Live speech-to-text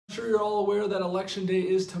I'm sure you're all aware that Election Day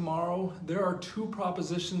is tomorrow. There are two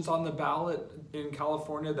propositions on the ballot in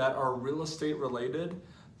California that are real estate related.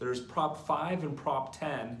 There's Prop 5 and Prop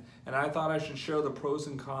 10, and I thought I should share the pros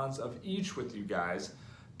and cons of each with you guys.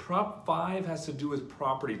 Prop 5 has to do with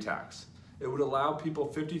property tax. It would allow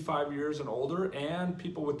people 55 years and older and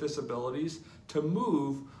people with disabilities to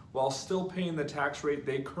move while still paying the tax rate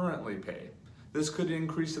they currently pay. This could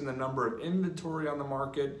increase in the number of inventory on the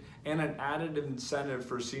market and an added incentive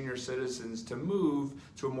for senior citizens to move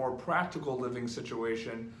to a more practical living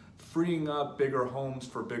situation, freeing up bigger homes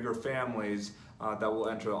for bigger families that will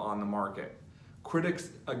enter on the market.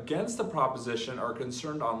 Critics against the proposition are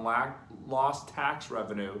concerned on lost tax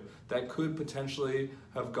revenue that could potentially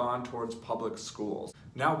have gone towards public schools.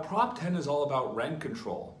 Now, Prop 10 is all about rent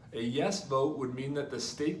control. A yes vote would mean that the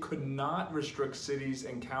state could not restrict cities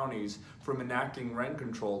and counties from enacting rent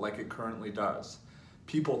control like it currently does.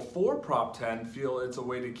 People for Prop 10 feel it's a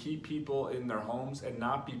way to keep people in their homes and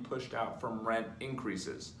not be pushed out from rent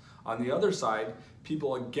increases. On the other side,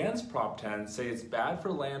 people against Prop 10 say it's bad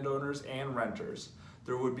for landowners and renters.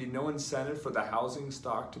 There would be no incentive for the housing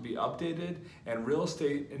stock to be updated, and real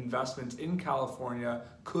estate investments in California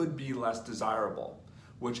could be less desirable.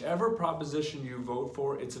 Whichever proposition you vote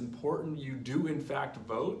for, it's important you do in fact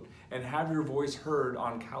vote and have your voice heard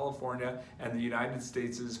on California and the United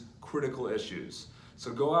States' critical issues.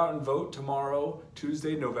 So go out and vote tomorrow,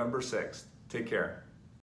 Tuesday, November 6th. Take care.